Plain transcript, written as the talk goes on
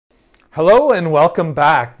Hello and welcome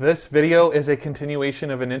back. This video is a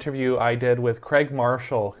continuation of an interview I did with Craig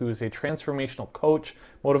Marshall, who's a transformational coach,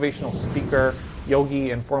 motivational speaker,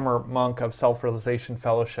 yogi, and former monk of Self-Realization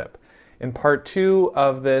Fellowship. In part 2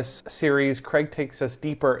 of this series, Craig takes us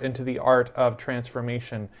deeper into the art of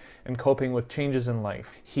transformation and coping with changes in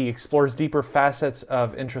life. He explores deeper facets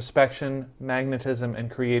of introspection, magnetism,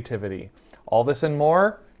 and creativity. All this and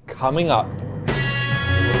more coming up.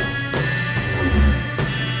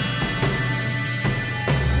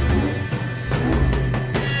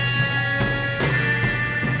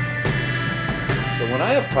 When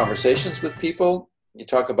I have conversations with people, you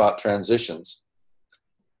talk about transitions,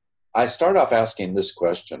 I start off asking this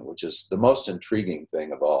question, which is the most intriguing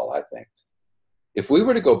thing of all, I think. If we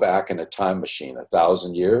were to go back in a time machine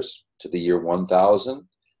 1,000 years to the year 1000,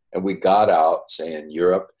 and we got out, say in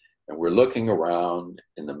Europe, and we're looking around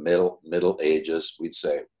in the Middle Ages, we'd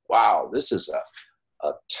say, wow, this is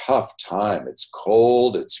a tough time. It's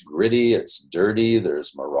cold, it's gritty, it's dirty,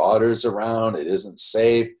 there's marauders around, it isn't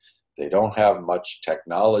safe. They don't have much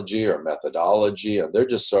technology or methodology, and they're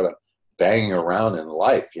just sort of banging around in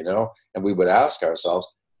life, you know? And we would ask ourselves,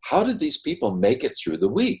 how did these people make it through the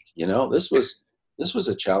week? You know, this was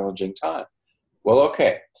a challenging time. Well,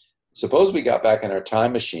 okay, suppose we got back in our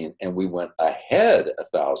time machine and we went ahead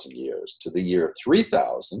 1,000 years to the year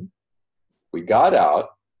 3000. We got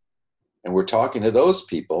out and we're talking to those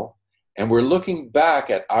people and we're looking back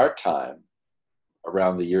at our time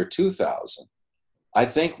around the year 2000. I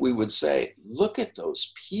think we would say, look at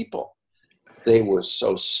those people. They were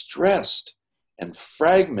so stressed and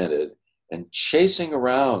fragmented and chasing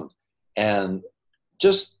around and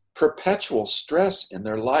just perpetual stress in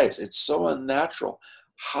their lives. It's so unnatural.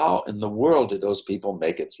 How in the world did those people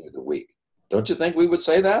make it through the week? Don't you think we would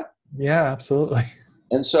say that? Yeah, absolutely.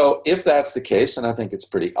 And so if that's the case, and I think it's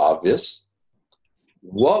pretty obvious,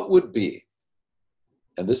 what would be,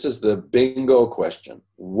 and this is the bingo question,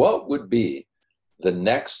 what would be the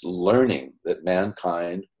next learning that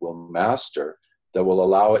mankind will master that will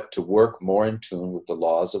allow it to work more in tune with the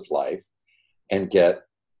laws of life and get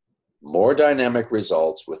more dynamic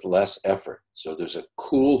results with less effort? So there's a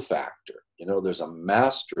cool factor, you know, there's a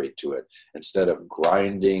mastery to it instead of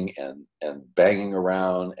grinding and banging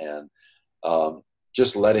around and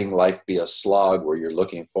just letting life be a slog where you're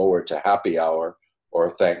looking forward to happy hour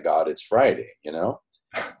or thank God it's Friday, you know?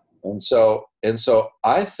 And so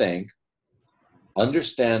I think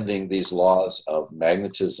understanding these laws of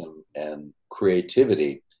magnetism and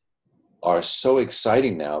creativity are so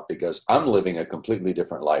exciting now because I'm living a completely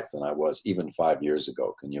different life than I was even 5 years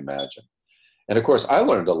ago. Can you imagine? And of course, I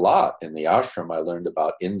learned a lot in the ashram. I learned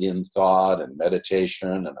about Indian thought and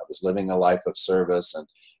meditation, and I was living a life of service, and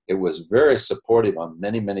it was very supportive on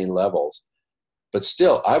many, many levels. But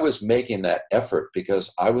still, I was making that effort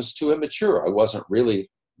because I was too immature. I wasn't really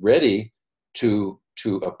ready to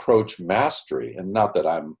approach mastery. And not that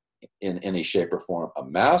I'm in any shape or form a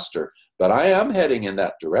master, but I am heading in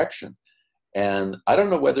that direction. And I don't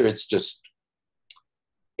know whether it's just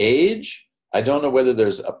age. I don't know whether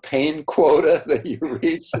there's a pain quota that you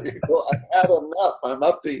reach. You go, I've had enough. I'm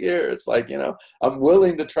up to here. It's like, you know, I'm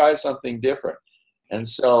willing to try something different. And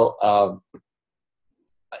so,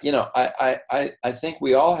 you know, I think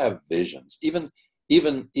we all have visions.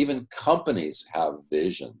 Even companies have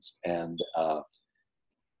visions. And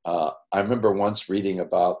I remember once reading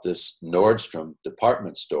about this Nordstrom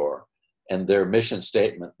department store, and their mission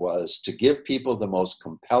statement was to give people the most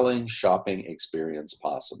compelling shopping experience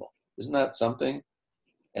possible. Isn't that something?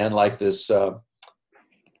 And like this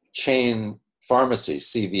chain pharmacy,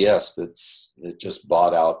 CVS, that just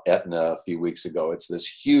bought out Aetna a few weeks ago. It's this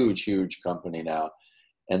huge, huge company now.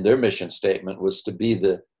 And their mission statement was to be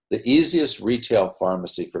the easiest retail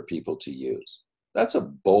pharmacy for people to use. That's a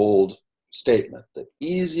bold statement, the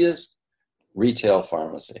easiest retail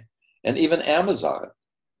pharmacy. And even Amazon,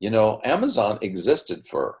 you know, Amazon existed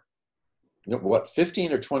for, you know, what,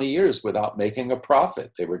 15 or 20 years without making a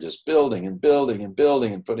profit. They were just building and building and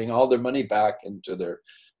building and putting all their money back into their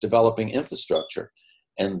developing infrastructure.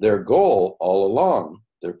 And their goal all along,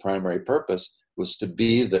 their primary purpose, was to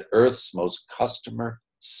be the Earth's most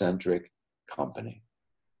customer-centric company.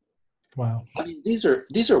 Wow. I mean, these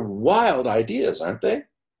are wild ideas, aren't they?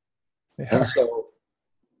 And so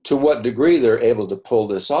to what degree they're able to pull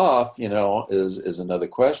this off, you know, is another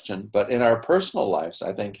question. But in our personal lives,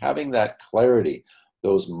 I think having that clarity,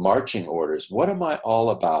 those marching orders, what am I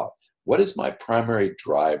all about? What is my primary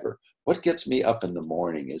driver? What gets me up in the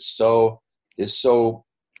morning is so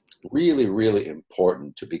really, really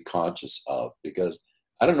important to be conscious of. Because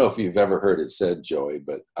I don't know if you've ever heard it said, Joey,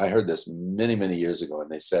 but I heard this many, many years ago,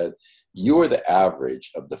 and they said, you are the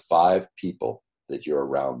average of the 5 people that you're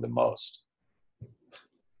around the most.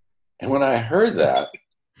 And when I heard that,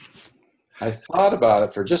 I thought about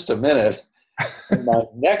it for just a minute. And my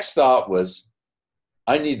next thought was,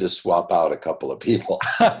 I need to swap out a couple of people.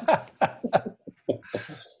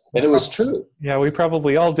 And it was true. Yeah, we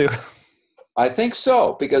probably all do. I think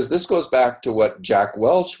so, because this goes back to what Jack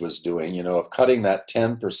Welch was doing, of cutting that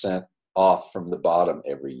 10% off from the bottom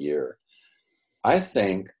every year. I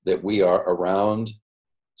think that we are around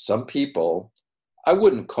some people. I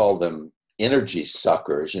wouldn't call them energy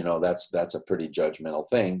suckers, that's a pretty judgmental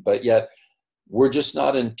thing, but yet we're just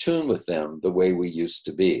not in tune with them the way we used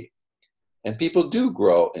to be. And people do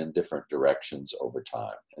grow in different directions over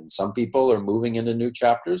time. And some people are moving into new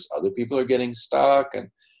chapters, other people are getting stuck, and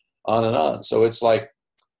on and on. So it's like,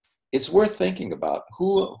 it's worth thinking about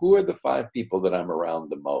who are the 5 people that I'm around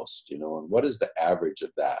the most, and what is the average of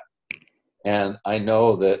that? And I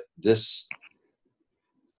know that this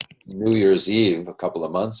New Year's Eve, a couple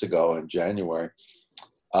of months ago in January,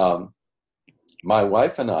 my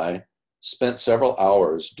wife and I spent several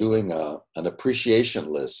hours doing an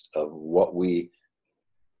appreciation list of what we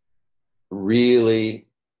really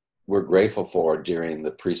were grateful for during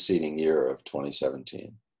the preceding year of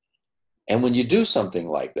 2017. And when you do something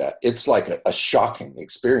like that, it's like a shocking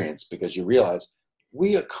experience, because you realize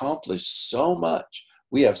we accomplished so much.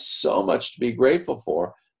 We have so much to be grateful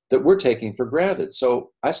for that we're taking for granted.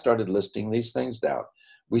 So I started listing these things down.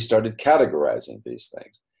 We started categorizing these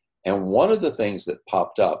things. And one of the things that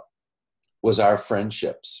popped up was our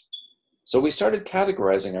friendships. So we started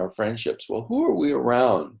categorizing our friendships. Well, who are we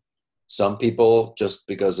around? Some people, just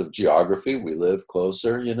because of geography, we live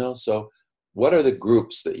closer, so what are the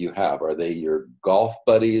groups that you have? Are they your golf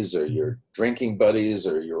buddies, or your drinking buddies,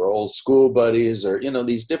 or your old school buddies, or,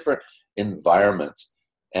 these different environments?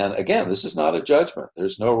 And again, this is not a judgment.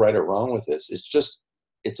 There's no right or wrong with this.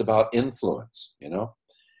 It's about influence,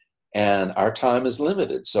 and our time is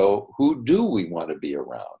limited. So who do we want to be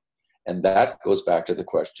around? And that goes back to the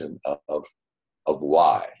question of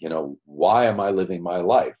why, why am I living my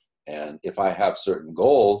life? And if I have certain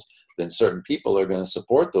goals, then certain people are going to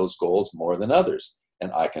support those goals more than others,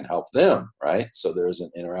 and I can help them, right? So there's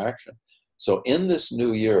an interaction. So in this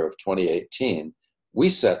new year of 2018, we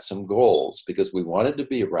set some goals because we wanted to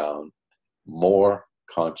be around more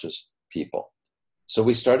conscious people. So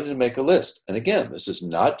we started to make a list. And again, this is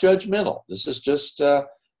not judgmental. This is just a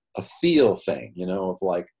feel thing, of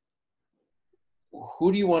like,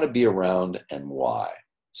 who do you want to be around and why?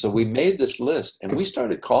 So we made this list, and we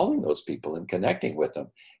started calling those people and connecting with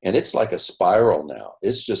them. And it's like a spiral now.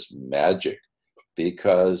 It's just magic,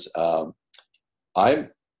 because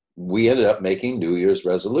we ended up making New Year's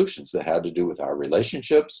resolutions that had to do with our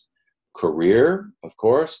relationships, career, of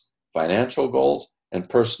course, financial goals, and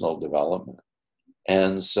personal development.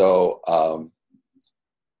 And so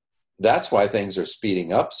that's why things are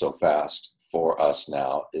speeding up so fast for us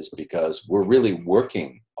now, is because we're really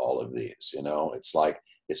working all of these. It's like,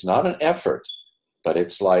 it's not an effort, but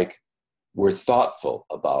it's like we're thoughtful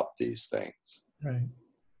about these things.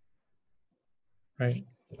 Right.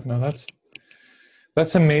 No,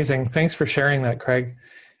 that's amazing. Thanks for sharing that, Craig.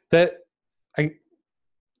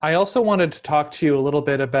 I also wanted to talk to you a little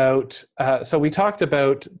bit about, so we talked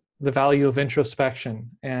about the value of introspection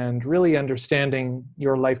and really understanding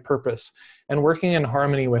your life purpose and working in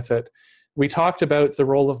harmony with it. We talked about the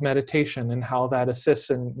role of meditation and how that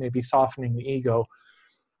assists in maybe softening the ego.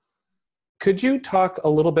 Could you talk a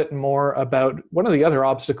little bit more about one of the other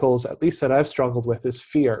obstacles, at least that I've struggled with, is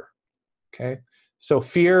fear. Okay. So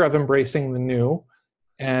fear of embracing the new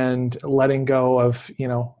and letting go of,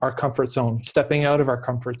 our comfort zone, stepping out of our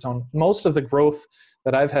comfort zone. Most of the growth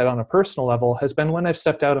that I've had on a personal level has been when I've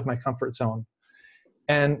stepped out of my comfort zone.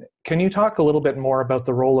 And can you talk a little bit more about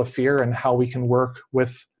the role of fear and how we can work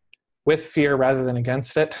with fear rather than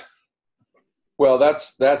against it? Well,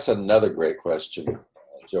 that's another great question,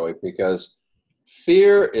 Joey, because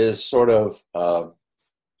fear is sort of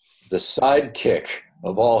the sidekick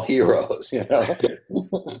of all heroes, and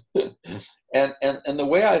the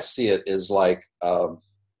way I see it is like,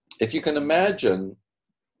 if you can imagine,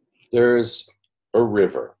 there's a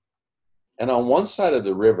river, and on one side of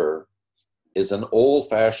the river is an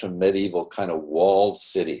old-fashioned medieval kind of walled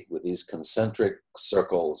city with these concentric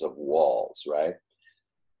circles of walls, right?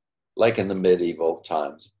 Like in the medieval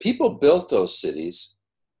times. People built those cities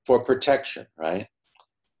for protection, right?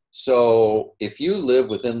 So if you live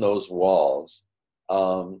within those walls,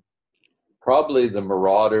 probably the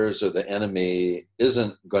marauders or the enemy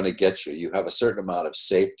isn't going to get you. You have a certain amount of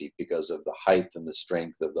safety because of the height and the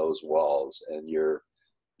strength of those walls, and you're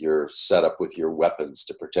you're set up with your weapons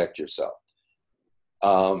to protect yourself.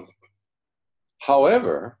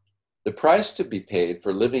 However, the price to be paid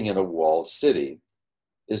for living in a walled city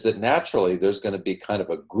is that naturally there's going to be kind of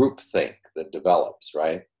a group think that develops,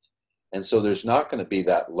 right? And so there's not going to be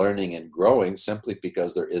that learning and growing simply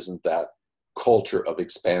because there isn't that culture of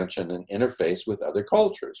expansion and interface with other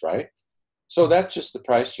cultures, right? So that's just the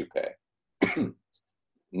price you pay.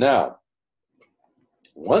 Now,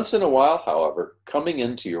 once in a while, however, coming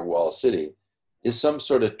into your walled city is some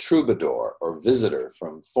sort of troubadour or visitor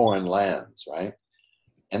from foreign lands, right?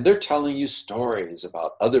 And they're telling you stories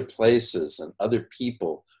about other places and other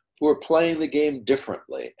people who are playing the game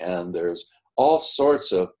differently. And there's all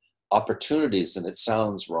sorts of opportunities, and it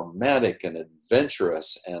sounds romantic and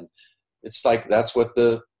adventurous. And it's like that's what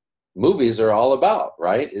the movies are all about,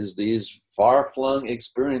 right? Is these far-flung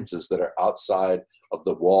experiences that are outside of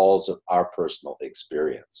the walls of our personal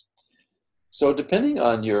experience. So depending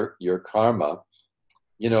on your karma,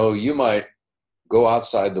 you might go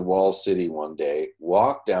outside the walled city one day,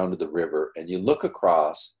 walk down to the river, and you look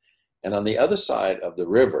across, and on the other side of the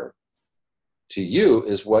river, to you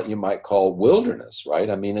is what you might call wilderness, right?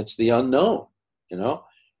 I mean, it's the unknown,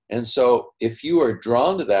 And so if you are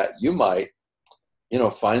drawn to that, you might,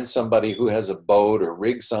 find somebody who has a boat or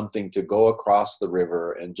rig something to go across the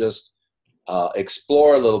river and just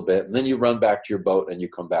explore a little bit. And then you run back to your boat and you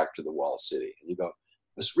come back to the walled city. And you go,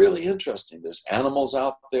 it's really interesting. There's animals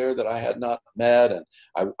out there that I had not met. And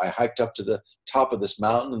I hiked up to the top of this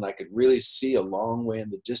mountain and I could really see a long way in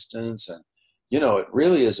the distance. And, it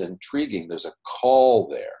really is intriguing. There's a call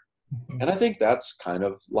there. And I think that's kind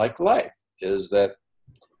of like life, is that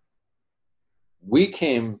we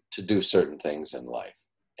came to do certain things in life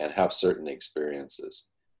and have certain experiences.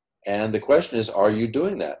 And the question is, are you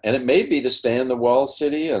doing that? And it may be to stay in the walled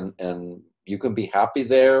city and you can be happy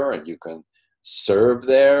there and you can serve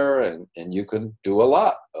there and you can do a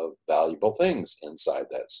lot of valuable things inside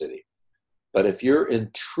that city. But if you're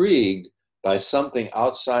intrigued by something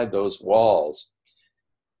outside those walls,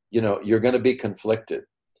 you're going to be conflicted.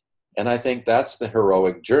 And I think that's the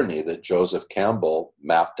heroic journey that Joseph Campbell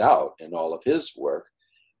mapped out in all of his work.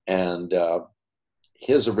 And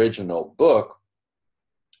his original book,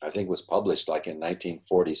 I think, was published like in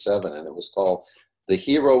 1947, and it was called The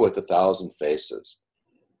Hero with a Thousand Faces.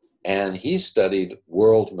 And he studied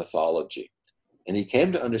world mythology. And he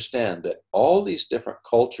came to understand that all these different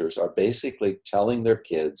cultures are basically telling their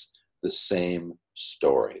kids the same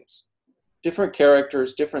stories. Different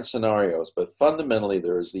characters, different scenarios, but fundamentally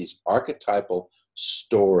there is these archetypal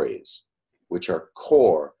stories which are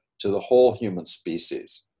core to the whole human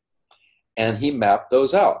species. And he mapped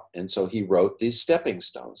those out. And so he wrote these stepping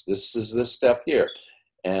stones. This is this step here.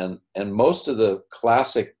 And most of the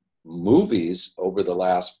classic movies over the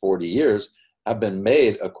last 40 years have been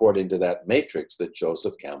made according to that matrix that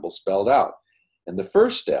Joseph Campbell spelled out. And the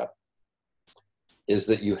first step is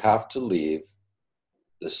that you have to leave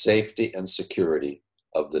the safety and security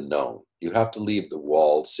of the known. You have to leave the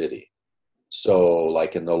walled city. So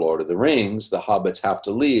like in The Lord of the Rings, the hobbits have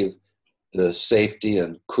to leave the safety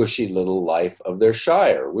and cushy little life of their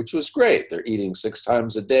shire, which was great. They're eating 6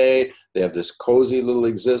 times a day. They have this cozy little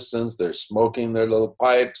existence. They're smoking their little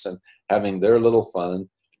pipes and having their little fun.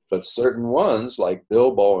 But certain ones, like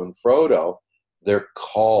Bilbo and Frodo, they're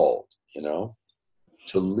called,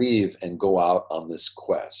 to leave and go out on this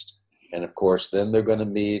quest. And of course, then they're going to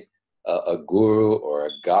meet a guru or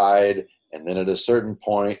a guide. And then at a certain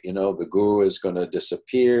point, the guru is going to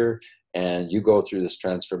disappear. And you go through this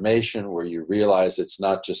transformation where you realize it's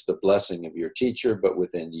not just the blessing of your teacher, but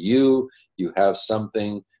within you, you have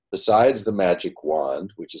something besides the magic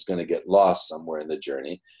wand, which is going to get lost somewhere in the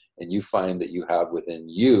journey. And you find that you have within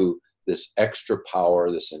you this extra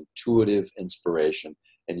power, this intuitive inspiration,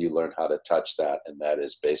 and you learn how to touch that. And that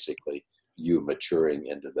is basically you maturing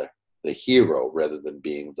into the hero rather than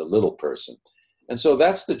being the little person. And so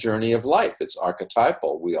that's the journey of life. It's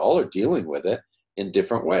archetypal. We all are dealing with it in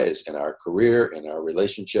different ways, in our career, in our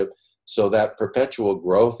relationship. So that perpetual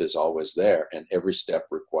growth is always there, and every step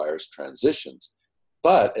requires transitions.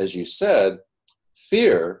 But as you said,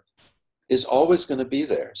 fear is always going to be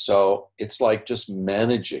there. So it's like just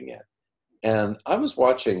managing it. And I was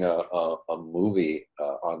watching a movie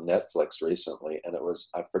on Netflix recently, and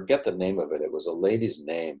I forget the name of it. It was a lady's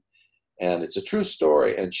name, and it's a true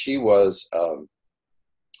story. And she was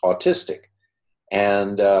autistic,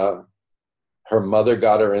 and her mother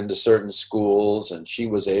got her into certain schools, and she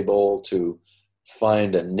was able to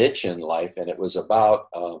find a niche in life. And it was about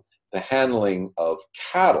the handling of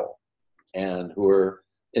cattle, and who are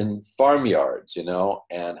in farmyards, you know,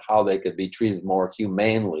 and how they could be treated more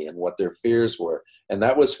humanely and what their fears were. And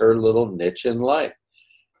that was her little niche in life.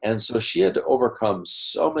 And so she had to overcome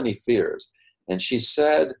so many fears. And she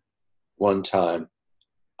said one time,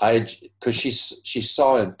 because she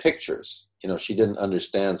saw in pictures, you know, she didn't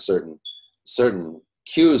understand certain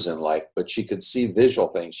cues in life, but she could see visual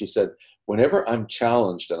things. She said, whenever I'm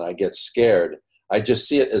challenged and I get scared, I just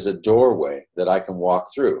see it as a doorway that I can walk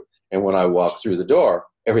through. And when I walk through the door,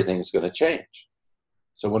 everything's going to change.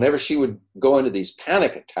 So whenever she would go into these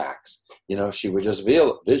panic attacks, you know, she would just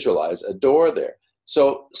visualize a door there.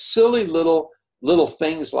 So silly little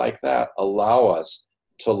things like that allow us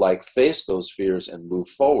to like face those fears and move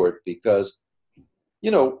forward, because,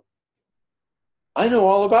 you know, I know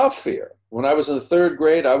all about fear. When I was in the 3rd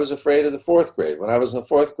grade, I was afraid of the 4th grade. When I was in the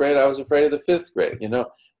 4th grade, I was afraid of the 5th grade. You know,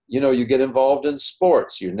 you get involved in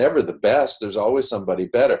sports. You're never the best. There's always somebody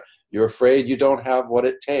better. You're afraid you don't have what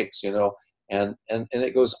it takes, you know, and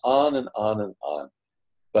it goes on and on and on.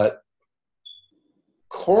 But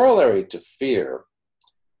corollary to fear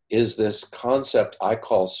is this concept I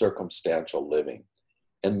call circumstantial living.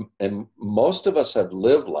 And most of us have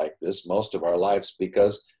lived like this most of our lives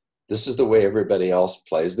because this is the way everybody else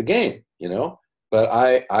plays the game, you know. But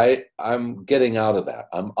I'm getting out of that.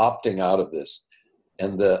 I'm opting out of this.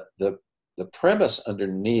 And the premise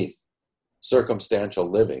underneath circumstantial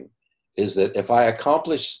living is that if I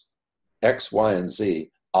accomplish X, Y, and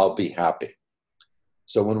Z, I'll be happy.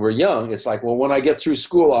 So when we're young, it's like, well, when I get through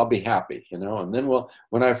school, I'll be happy, you know. And then, well,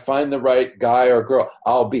 when I find the right guy or girl,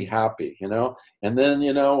 I'll be happy, you know. And then,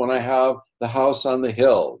 you know, when I have the house on the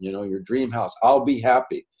hill, you know, your dream house, I'll be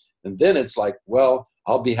happy. And then it's like, well,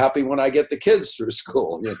 I'll be happy when I get the kids through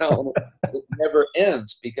school, you know. It never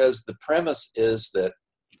ends, because the premise is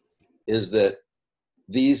that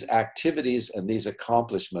these activities and these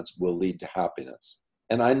accomplishments will lead to happiness.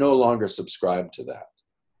 And I no longer subscribe to that.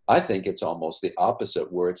 I think it's almost the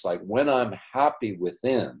opposite, where it's like when I'm happy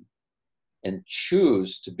within and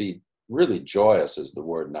choose to be really joyous is the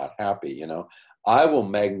word, not happy, you know, I will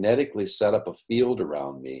magnetically set up a field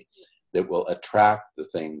around me that will attract the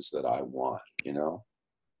things that I want, you know,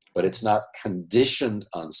 but it's not conditioned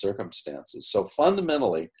on circumstances. So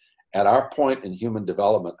fundamentally, at our point in human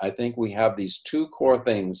development, I think we have these 2 core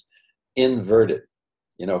things inverted.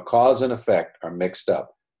 You know, cause and effect are mixed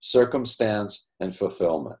up. Circumstance and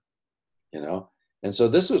fulfillment, you know. And so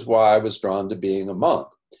this is why I was drawn to being a monk.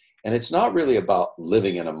 And it's not really about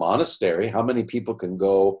living in a monastery. How many people can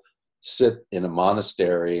go sit in a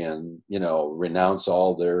monastery and, you know, renounce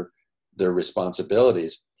all their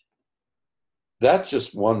responsibilities? That's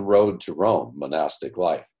just one road to Rome, monastic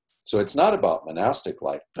life. So it's not about monastic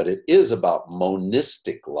life, but it is about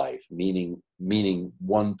monistic life, meaning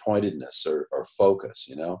one-pointedness or focus,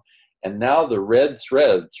 you know. And now the red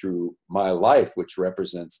thread through my life, which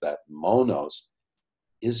represents that monos,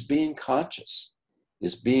 is being conscious,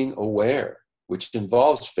 is being aware, which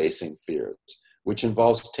involves facing fears, which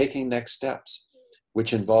involves taking next steps,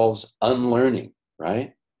 which involves unlearning,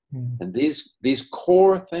 right? Mm-hmm. And these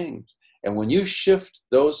core things. And when you shift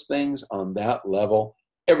those things on that level,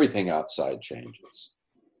 everything outside changes.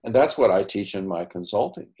 And that's what I teach in my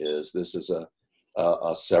consulting, is this is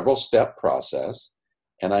a several-step process.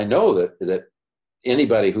 And I know that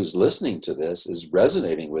anybody who's listening to this is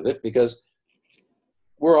resonating with it, because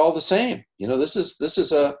we're all the same. You know, this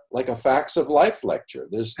is like a facts of life lecture.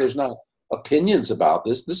 There's not opinions about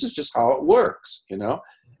this. This is just how it works, you know.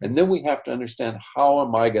 And then we have to understand, how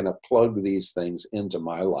am I going to plug these things into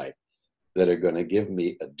my life that are going to give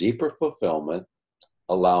me a deeper fulfillment,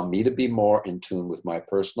 allow me to be more in tune with my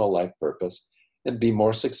personal life purpose, and be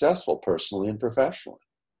more successful personally and professionally.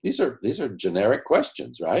 These are generic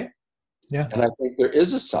questions, right? Yeah. And I think there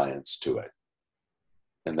is a science to it.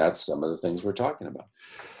 And that's some of the things we're talking about.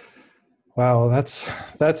 Wow,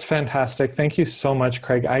 that's fantastic. Thank you so much,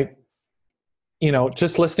 Craig.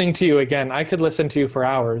 Just listening to you again, I could listen to you for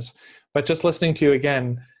hours, but just listening to you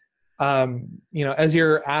again, as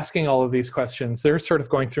you're asking all of these questions, they're sort of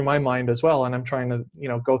going through my mind as well. And I'm trying to,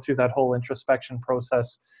 go through that whole introspection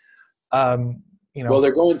process. Well,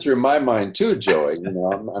 they're going through my mind too, Joey.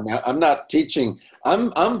 I'm not teaching.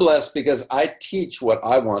 I'm blessed because I teach what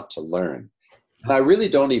I want to learn. And I really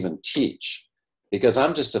don't even teach, because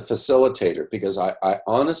I'm just a facilitator, because I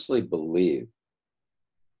honestly believe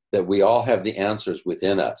that we all have the answers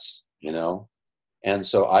within us, And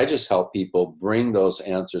so I just help people bring those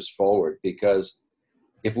answers forward, because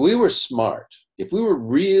if we were smart, if we were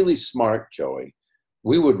really smart, Joey,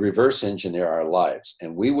 we would reverse engineer our lives,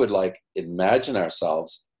 and we would imagine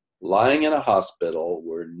ourselves lying in a hospital.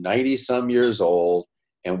 We're 90 some years old,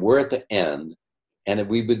 and we're at the end, And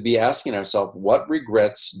we would be asking ourselves, what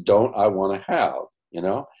regrets don't I want to have, you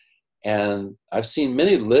know? And I've seen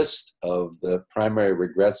many lists of the primary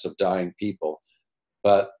regrets of dying people,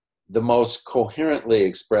 but the most coherently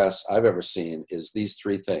expressed I've ever seen is these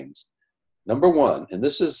three things. Number one, and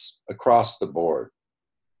this is across the board,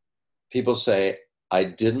 people say, I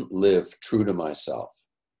didn't live true to myself,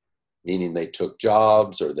 meaning they took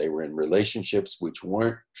jobs or they were in relationships which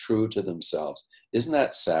weren't true to themselves. Isn't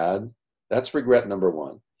that sad? That's regret number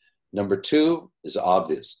one. Number two is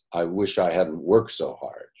obvious. I wish I hadn't worked so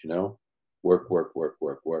hard, you know? Work, work, work,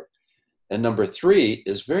 work, work. And number three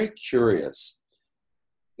is very curious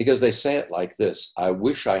because they say it like this: I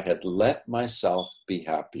wish I had let myself be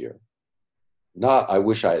happier. Not, I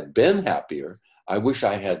wish I had been happier. I wish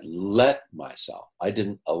I had let myself. I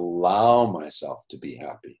didn't allow myself to be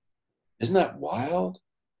happy. Isn't that wild?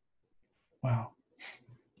 Wow.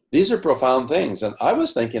 These are profound things. And I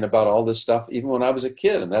was thinking about all this stuff even when I was a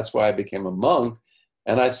kid, and that's why I became a monk.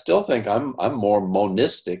 And I still think I'm more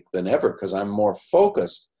monistic than ever because I'm more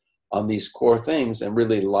focused on these core things and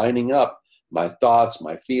really lining up my thoughts,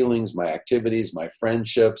 my feelings, my activities, my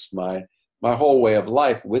friendships, my whole way of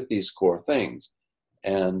life with these core things.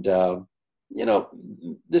 And, you know,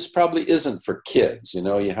 this probably isn't for kids. You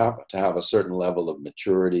know, you have to have a certain level of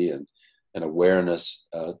maturity and awareness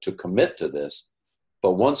to commit to this.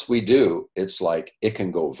 But once we do, it's like it can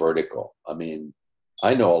go vertical. I mean,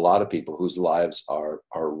 I know a lot of people whose lives are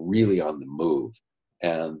really on the move,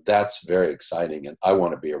 and that's very exciting. And I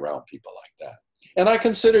want to be around people like that. And I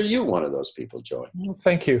consider you one of those people, Joey. Well,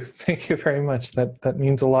 thank you. Thank you very much. That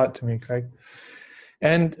means a lot to me, Craig.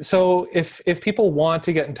 And so if people want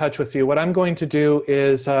to get in touch with you, what I'm going to do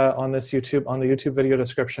is on the YouTube video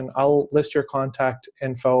description, I'll list your contact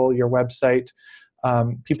info, your website.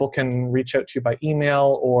 People can reach out to you by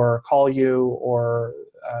email or call you or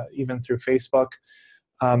even through Facebook.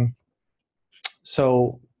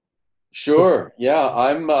 Sure. Yeah.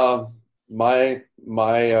 I'm my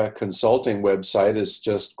consulting website is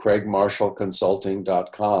just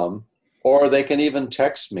craigmarshallconsulting.com, or they can even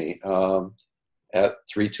text me at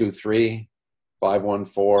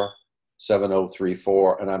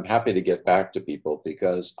 323-514-7034. And I'm happy to get back to people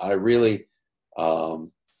because I really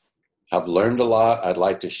have learned a lot. I'd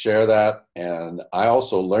like to share that. And I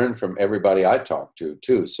also learn from everybody I talk to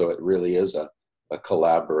too. So it really is a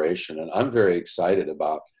collaboration. And I'm very excited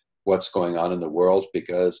about what's going on in the world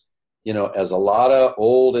because, you know, as a lot of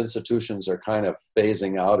old institutions are kind of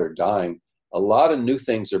phasing out or dying, a lot of new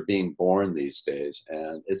things are being born these days,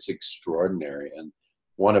 and it's extraordinary. And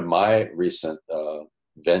one of my recent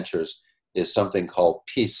ventures is something called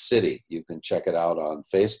Peace City. You can check it out on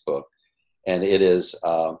Facebook. And it is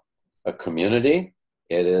a community.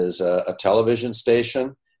 It is a television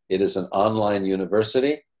station. It is an online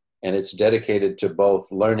university. And it's dedicated to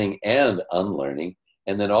both learning and unlearning.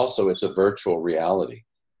 And then also it's a virtual reality.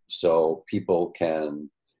 So people can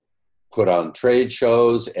put on trade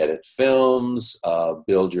shows, edit films,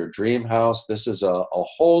 build your dream house. This is a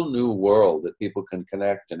whole new world that people can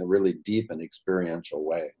connect in a really deep and experiential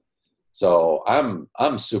way. So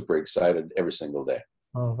I'm super excited every single day.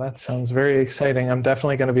 Oh, that sounds very exciting. I'm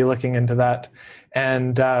definitely going to be looking into that.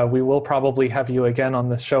 And we will probably have you again on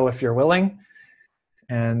the show if you're willing.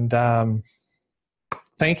 And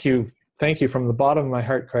thank you. Thank you from the bottom of my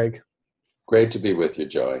heart, Craig. Great to be with you,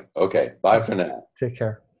 Joey. Okay, bye for now. Take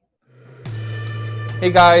care.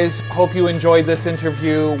 Hey guys, hope you enjoyed this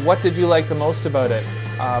interview. What did you like the most about it?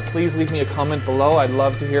 Please leave me a comment below. I'd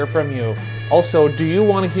love to hear from you. Also, do you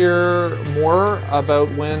want to hear more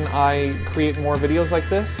about when I create more videos like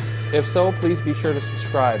this? If so, please be sure to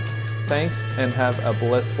subscribe. Thanks and have a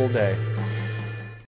blissful day.